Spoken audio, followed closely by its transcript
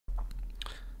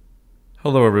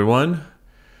Hello everyone.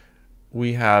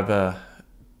 We have a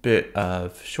bit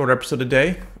of short episode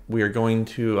today. We are going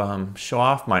to show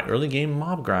off my early game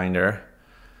mob grinder.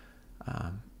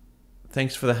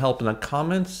 Thanks for the help in the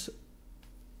comments.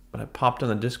 I popped on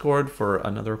the Discord for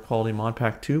Another Quality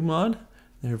Modpack 2 mod.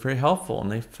 They were very helpful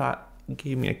and they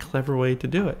gave me a clever way to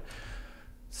do it.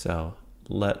 So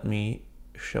let me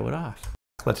show it off.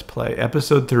 Let's play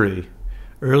episode 3,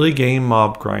 early game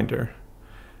mob grinder.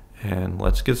 And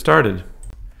let's get started.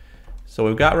 So what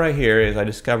we've got right here is I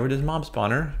discovered his mob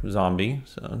spawner, zombie.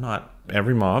 So not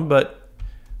every mob, but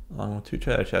along with 2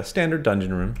 treasure chests, standard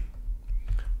dungeon room.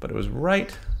 But it was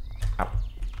right, ow,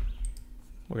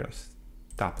 we're gonna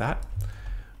stop that.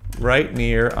 Right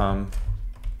near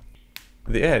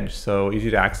the edge, so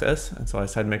easy to access. And so I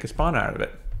decided to make a spawn out of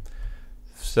it.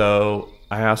 So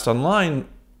I asked online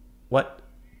what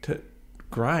to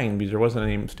grind because there wasn't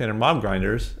any standard mob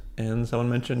grinders. And someone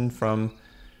mentioned from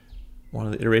one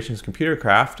of the iterations of Computer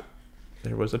Craft,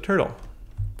 there was a turtle.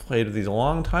 Played with these a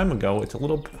long time ago. It's a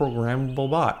little programmable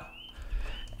bot.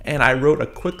 And I wrote a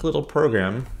quick little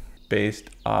program based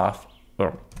off,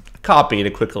 or copied a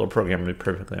quick little program to be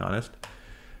perfectly honest.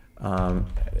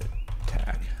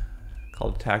 Tag,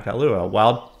 called attack.lua.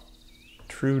 Wild,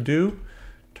 true do,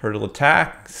 turtle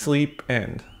attack, sleep,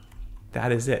 end.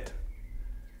 That is it.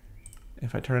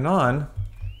 If I turn it on,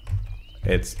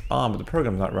 it's on, but the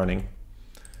program's not running.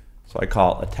 So I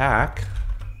call attack.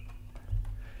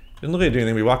 Doesn't look like doing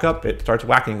anything. We walk up, it starts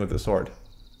whacking with the sword.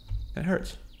 It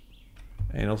hurts.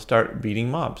 And it'll start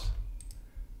beating mobs.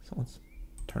 So let's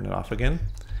turn it off again.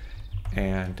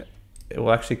 And it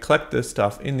will actually collect this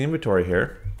stuff in the inventory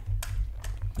here.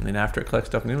 And then after it collects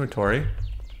stuff in the inventory,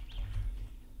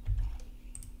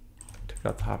 took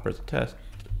out the hopper as a test.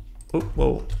 Oh,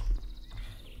 whoa.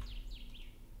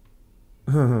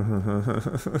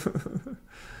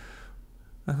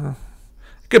 I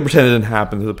could pretend it didn't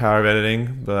happen through the power of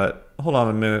editing, but hold on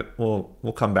a minute,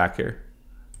 we'll come back here.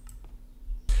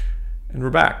 And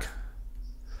we're back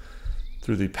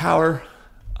through the power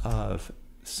of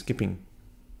skipping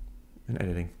and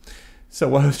editing. So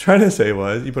what I was trying to say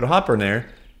was, you put a hopper in there,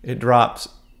 it drops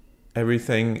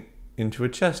everything into a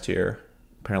chest here.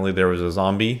 Apparently there was a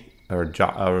zombie or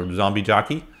a zombie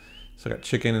jockey. So I got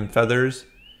chicken and feathers.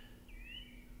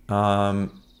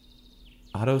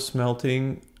 Auto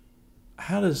smelting.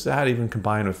 How does that even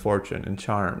combine with fortune and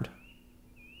charmed?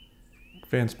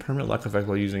 Grants permanent luck effect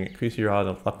while using it. Increase your odds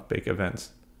of luck bake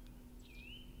events.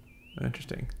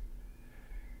 Interesting.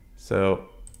 So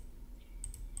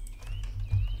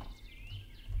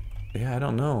yeah, I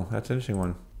don't know. That's an interesting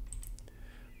one.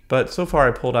 But so far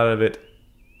I pulled out of it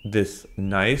this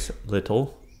nice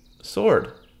little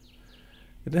sword.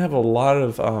 It didn't have a lot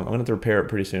of, I'm going to have to repair it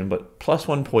pretty soon, but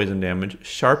 +1 poison damage,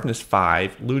 sharpness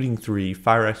 5, looting 3,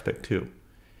 fire aspect 2.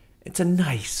 It's a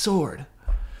nice sword.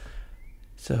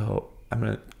 So I'm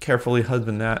going to carefully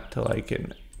husband that till I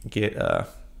can get an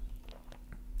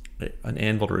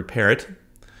anvil to repair it.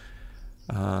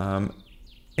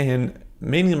 And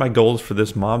mainly my goals for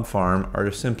this mob farm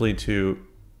are simply to,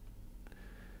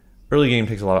 early game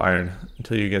takes a lot of iron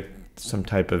until you get some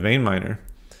type of vein miner.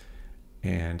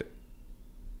 And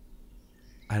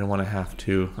I don't want to have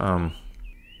to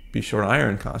be short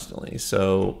iron constantly.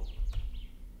 So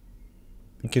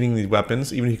getting these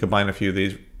weapons, even if you combine a few of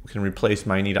these, can replace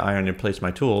my need iron and replace my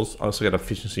tools. I also got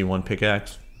efficiency 1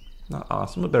 pickaxe. Not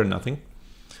awesome, but better than nothing.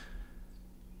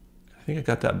 I think I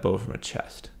got that bow from a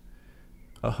chest.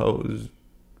 A hose,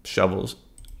 shovels.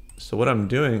 So what I'm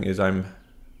doing is I'm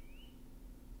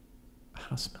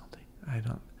smelting.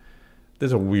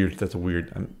 That's a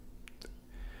weird.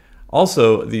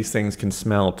 Also, these things can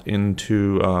smelt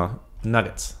into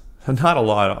nuggets. Not a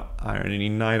lot of iron. You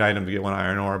need 9 items to get 1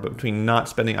 iron ore, but between not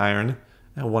spending iron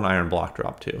and 1 iron block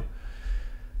drop too.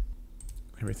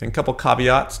 Everything. A couple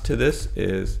caveats to this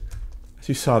is, as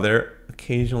you saw there,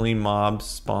 occasionally mobs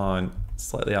spawn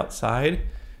slightly outside.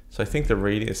 So I think the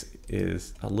radius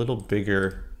is a little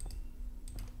bigger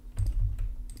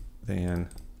than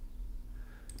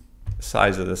the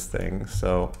size of this thing.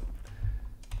 So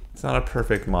it's not a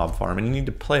perfect mob farm, and you need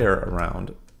to play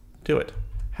around to it.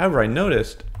 However, I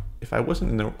noticed if I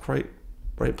wasn't in the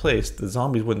right place, the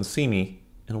zombies wouldn't see me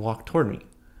and walk toward me.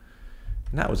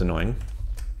 And that was annoying.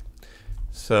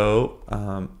 So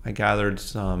I gathered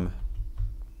some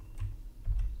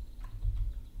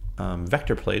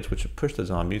vector plates, which push the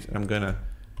zombies, and I'm going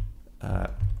to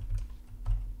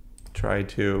try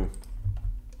to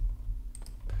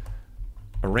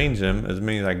arrange them as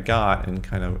many as I got and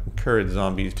kind of encourage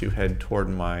zombies to head toward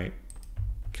my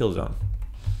kill zone.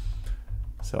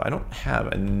 So I don't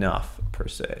have enough per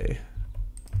se.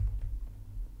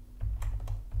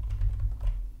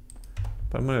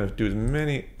 But I'm going to do as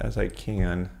many as I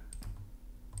can.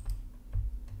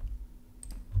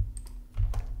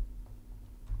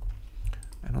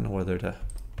 I don't know whether to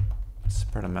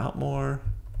spread them out more.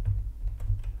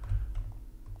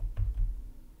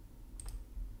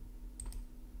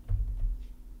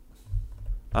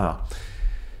 Oh.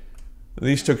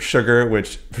 These took sugar,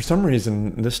 which for some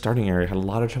reason in this starting area had a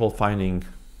lot of trouble finding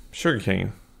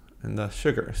sugarcane and the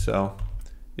sugar. So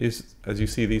these, as you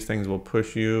see, these things will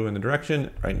push you in the direction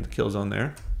right in the kill zone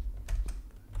there.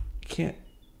 You can't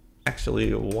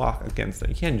actually walk against them.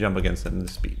 You can jump against them in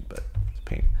the speed, but it's a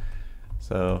pain.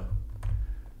 So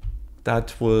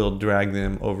that will drag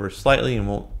them over slightly and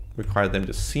won't require them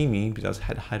to see me because I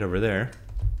had to hide over there.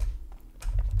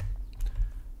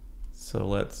 So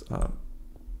let's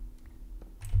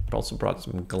also brought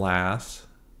some glass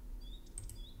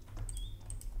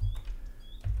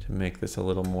to make this a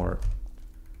little more.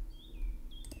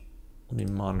 Let me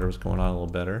monitor what's going on a little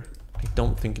better. I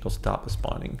don't think it'll stop the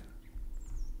spawning.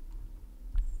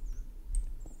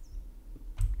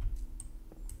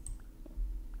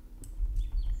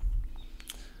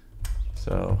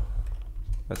 So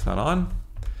that's not on.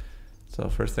 So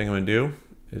first thing I'm going to do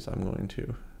is I'm going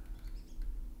to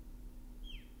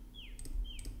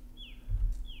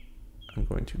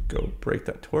go break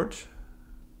that torch.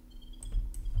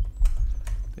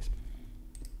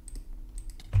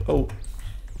 Oh,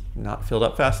 not filled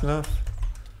up fast enough.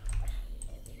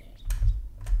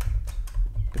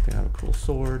 Good thing I have a cool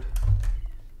sword.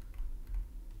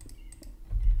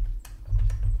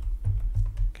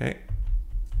 Okay.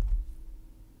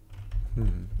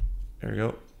 There we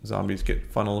go. Zombies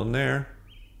get funneled in there.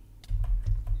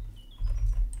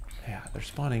 Yeah, they're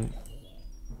spawning.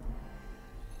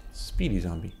 Speedy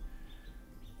zombie.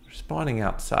 They're spawning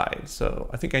outside, so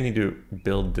I think I need to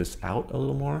build this out a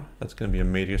little more. That's going to be a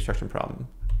major construction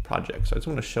project. So I just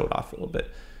want to show it off a little bit.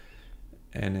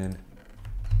 And then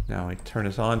now I turn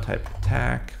this on, type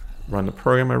attack, run the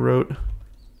program I wrote.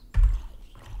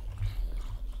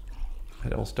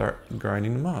 And it'll start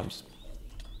grinding the mobs.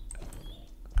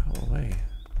 Go away.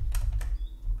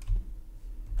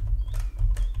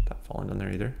 Not falling down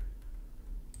there either.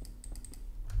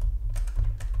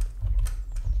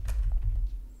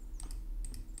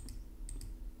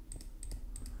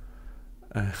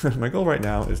 My goal right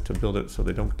now is to build it so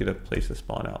they don't get a place to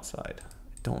spawn outside.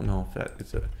 I don't know if that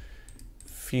is a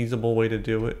feasible way to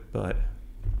do it, but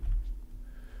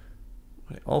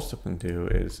what I also can do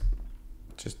is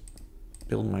just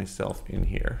build myself in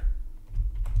here.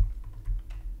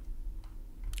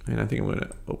 And I think I'm going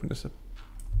to open this up.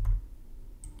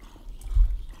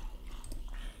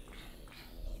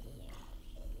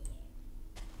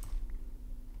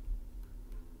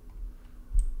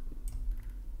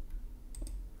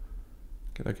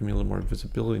 Okay, that give me a little more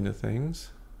visibility into things.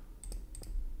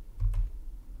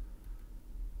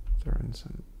 Throw in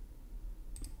some.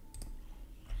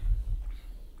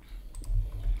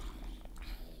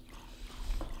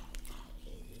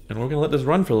 And we're going to let this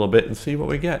run for a little bit and see what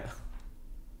we get.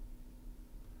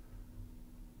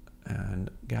 And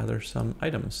gather some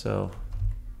items. So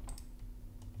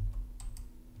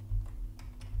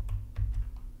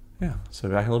yeah, so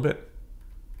back a little bit.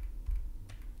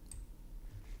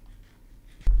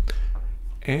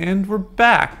 And we're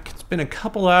back. It's been a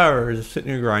couple hours of sitting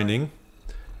here grinding.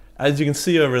 As you can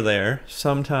see over there,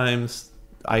 sometimes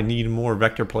I need more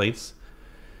vector plates.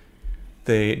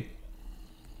 They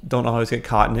don't always get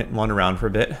caught in it and wander around for a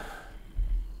bit.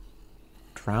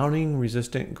 Drowning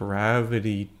resistant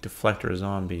gravity deflector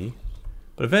zombie.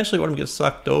 But eventually one of them gets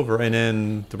sucked over and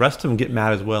then the rest of them get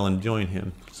mad as well and join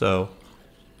him. So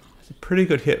it's a pretty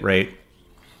good hit rate.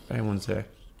 Anyone's there.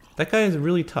 That guy is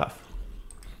really tough.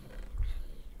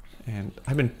 And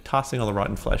I've been tossing all the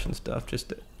rotten flesh and stuff just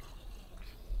to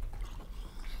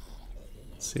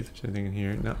see if there's anything in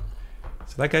here. No.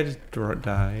 So that guy just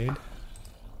died.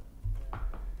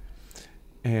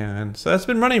 And so that's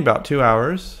been running about 2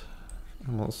 hours.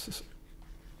 Almost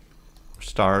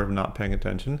starved, not paying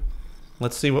attention.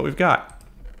 Let's see what we've got.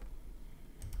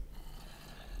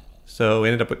 So we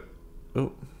ended up with...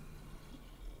 Oh.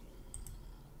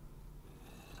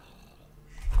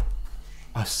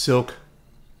 A silk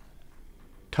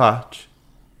touch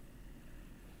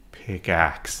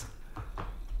pickaxe.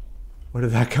 Where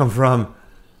did that come from?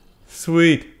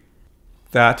 Sweet.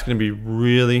 That's going to be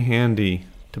really handy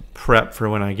to prep for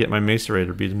when I get my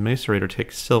macerator, because macerator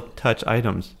takes silk touch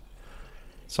items.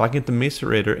 So I can get the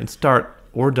macerator and start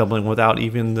ore doubling without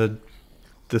even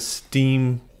the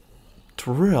steam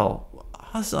drill.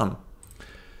 Awesome.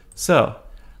 So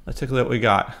let's take a look at what we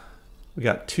got. We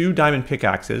got 2 diamond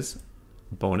pickaxes,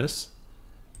 bonus.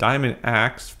 diamond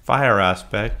axe, fire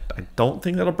aspect. I don't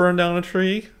think that'll burn down a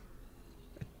tree.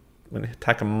 I'm gonna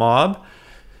attack a mob.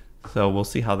 So we'll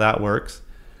see how that works.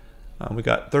 We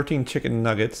got 13 chicken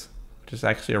nuggets, which is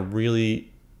actually a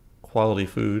really quality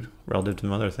food relative to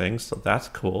some other things. So that's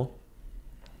cool.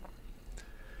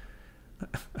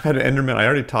 I had an Enderman. I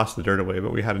already tossed the dirt away,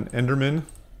 but we had an Enderman.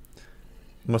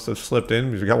 Must have slipped in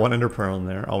because we got one Ender Pearl in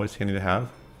there. Always handy to have.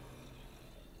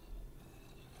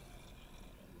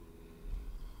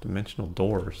 Dimensional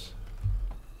doors.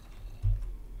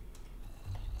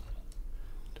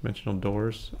 Dimensional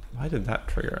doors. Why did that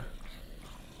trigger?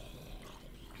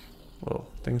 Whoa,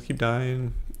 things keep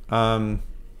dying. Couple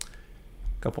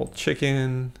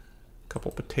chicken,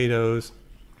 couple potatoes.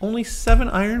 Only 7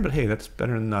 iron, but hey, that's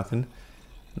better than nothing.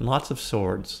 And lots of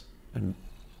swords. And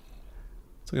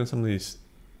let's look at some of these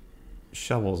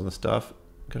shovels and stuff.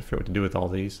 Gotta figure out what to do with all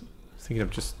these. I was thinking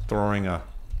of just throwing a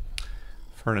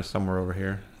furnace somewhere over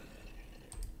here.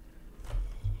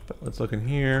 But let's look in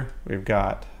here. We've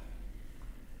got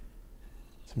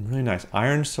some really nice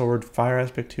iron sword, fire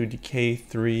aspect 2, decay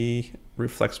 3,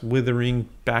 reflex withering,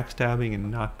 backstabbing,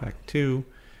 and knockback 2.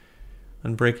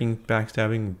 Unbreaking,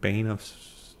 backstabbing, bane of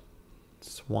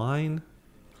swine.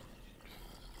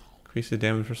 Increases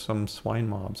damage for some swine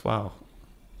mobs. Wow.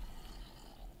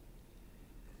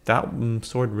 That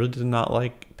sword really does not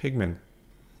like pigmen.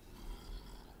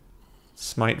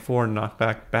 Smite 4,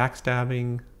 knockback,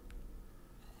 backstabbing.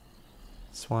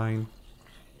 Swine.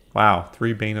 Wow,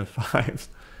 3 bane of 5s.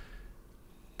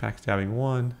 Backstabbing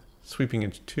 1. Sweeping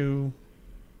edge 2.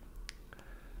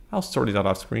 I'll sort these out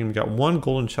off screen. We got 1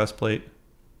 golden chest plate.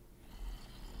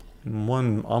 And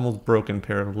 1 almost broken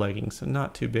pair of leggings. So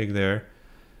not too big there.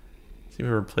 Let's see if we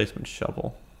have a replacement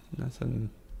shovel. That's an...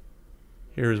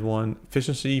 Here's 1.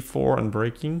 Efficiency 4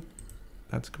 unbreaking.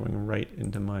 That's going right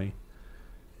into my...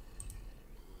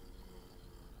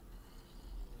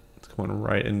 It's going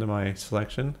right into my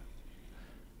selection.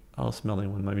 I'll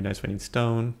smelling 1 might be nice if I need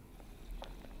stone.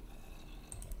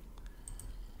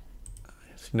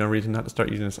 I see no reason not to start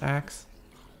using this axe.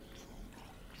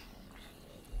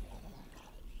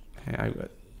 Okay, I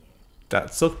got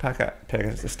that silk pack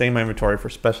to stay in my inventory for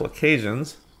special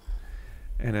occasions.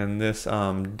 And then this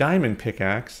diamond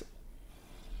pickaxe.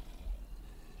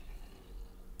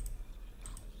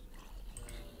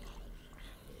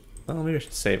 Well, maybe I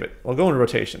should save it. I'll go in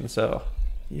rotation. So,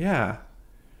 yeah.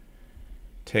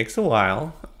 Takes a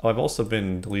while. Oh, I've also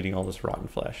been deleting all this rotten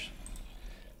flesh.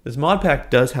 This mod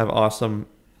pack does have awesome,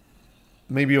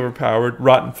 maybe overpowered,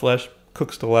 rotten flesh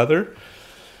cooks to leather.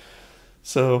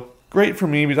 So, great for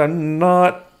me because I'm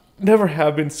never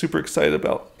have been super excited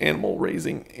about animal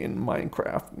raising in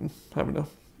Minecraft and having to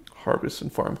harvest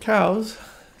and farm cows.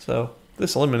 So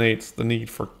this eliminates the need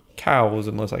for cows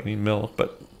unless I need milk,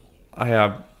 but I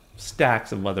have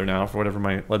stacks of leather now for whatever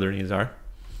my leather needs are,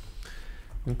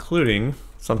 including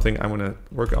something I'm going to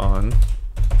work on,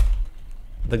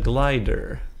 the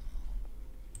glider.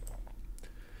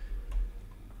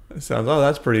 It sounds, oh,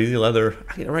 that's pretty easy, leather.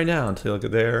 I get it right now until you look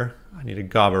at there. I need a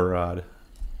gobber rod,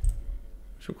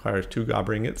 which requires 2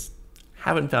 gobber ingots.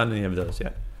 Haven't found any of those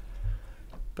yet.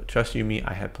 But trust you me,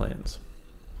 I had plans.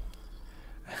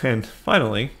 And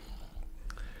finally,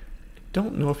 I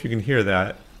don't know if you can hear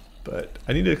that, but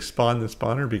I need to expand the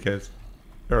spawner because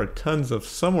there are tons of,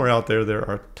 somewhere out there, there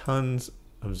are tons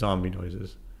of zombie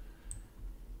noises.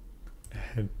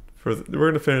 And we're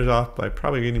going to finish off by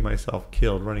probably getting myself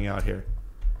killed running out here.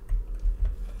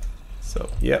 So,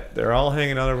 yep, they're all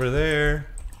hanging out over there.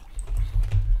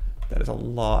 That is a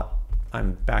lot.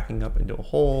 I'm backing up into a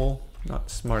hole. Not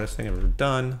the smartest thing I've ever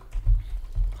done.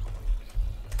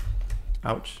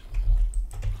 Ouch.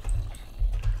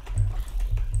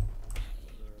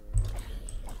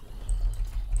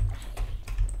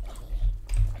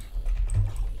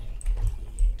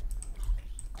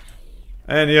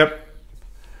 And yep.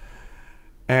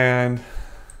 And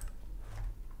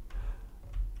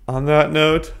on that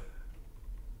note,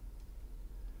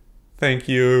 thank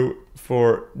you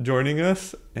for joining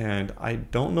us, and I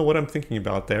don't know what I'm thinking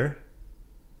about there.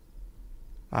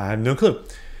 I have no clue.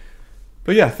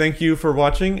 But yeah, thank you for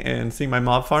watching and seeing my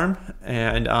mob farm,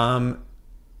 and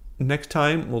next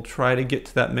time we'll try to get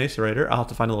to that macerator. I'll have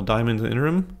to find a little diamond in the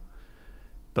interim.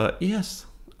 But yes,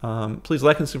 please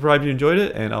like and subscribe if you enjoyed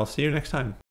it, and I'll see you next time.